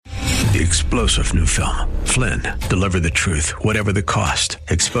The explosive new film, Flynn, Deliver the Truth, Whatever the Cost,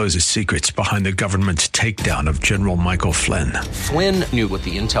 exposes secrets behind the government's takedown of General Michael Flynn. Flynn knew what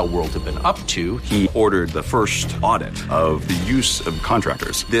the intel world had been up to. He ordered the first audit of the use of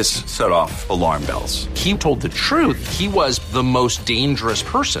contractors. This set off alarm bells. He told the truth. He was the most dangerous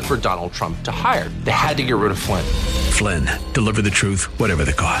person for Donald Trump to hire. They had to get rid of Flynn. Flynn, Deliver the Truth, Whatever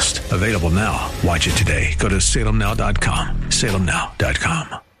the Cost. Available now. Watch it today. Go to salemnow.com.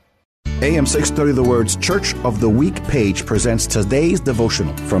 salemnow.com. AM 630 The Word's Church of the Week page presents today's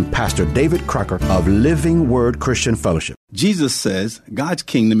devotional from Pastor David Crocker of Living Word Christian Fellowship. Jesus says God's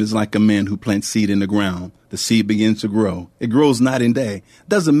kingdom is like a man who plants seed in the ground. The seed begins to grow. It grows night and day.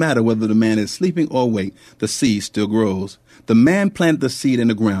 Doesn't matter whether the man is sleeping or awake, the seed still grows. The man planted the seed in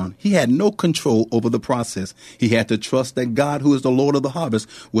the ground. He had no control over the process. He had to trust that God, who is the Lord of the harvest,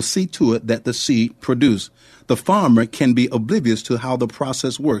 will see to it that the seed produced. The farmer can be oblivious to how the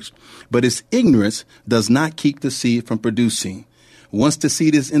process works, but his ignorance does not keep the seed from producing. Once the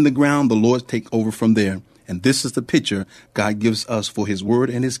seed is in the ground, the Lord takes over from there. And this is the picture God gives us for his word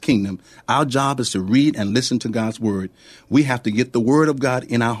and his kingdom. Our job is to read and listen to God's word. We have to get the word of God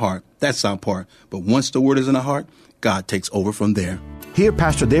in our heart. That's our part. But once the word is in our heart, God takes over from there. Hear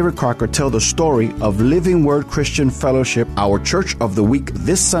Pastor David Crocker tell the story of Living Word Christian Fellowship, our Church of the Week,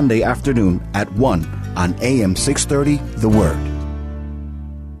 this Sunday afternoon at 1 on AM 630 The Word.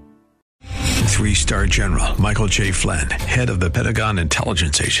 Three-star General Michael J. Flynn, head of the Pentagon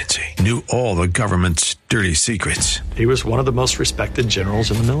Intelligence Agency, knew all the government's dirty secrets. He was one of the most respected generals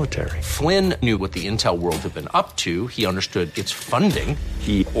in the military. Flynn knew what the intel world had been up to. He understood its funding.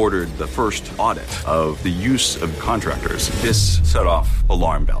 He ordered the first audit of the use of contractors. This set off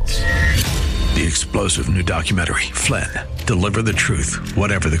alarm bells. The explosive new documentary, Flynn, Deliver the Truth,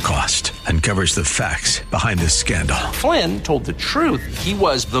 Whatever the Cost, uncovers the facts behind this scandal. Flynn told the truth. He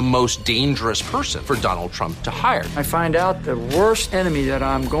was the most dangerous person for Donald Trump to hire. I find out the worst enemy that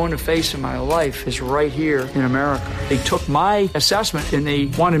I'm going to face in my life is right here in America. They took my assessment and they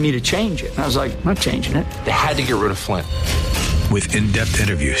wanted me to change it. And I was like, I'm not changing it. They had to get rid of Flynn. With in-depth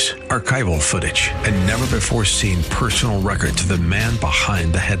interviews, archival footage, and never-before-seen personal records of the man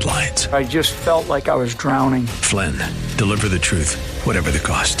behind the headlines. I just felt like I was drowning. Flynn, Deliver the Truth, Whatever the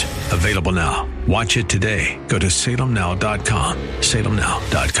Cost. Available now. Watch it today. Go to salemnow.com.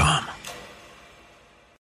 salemnow.com.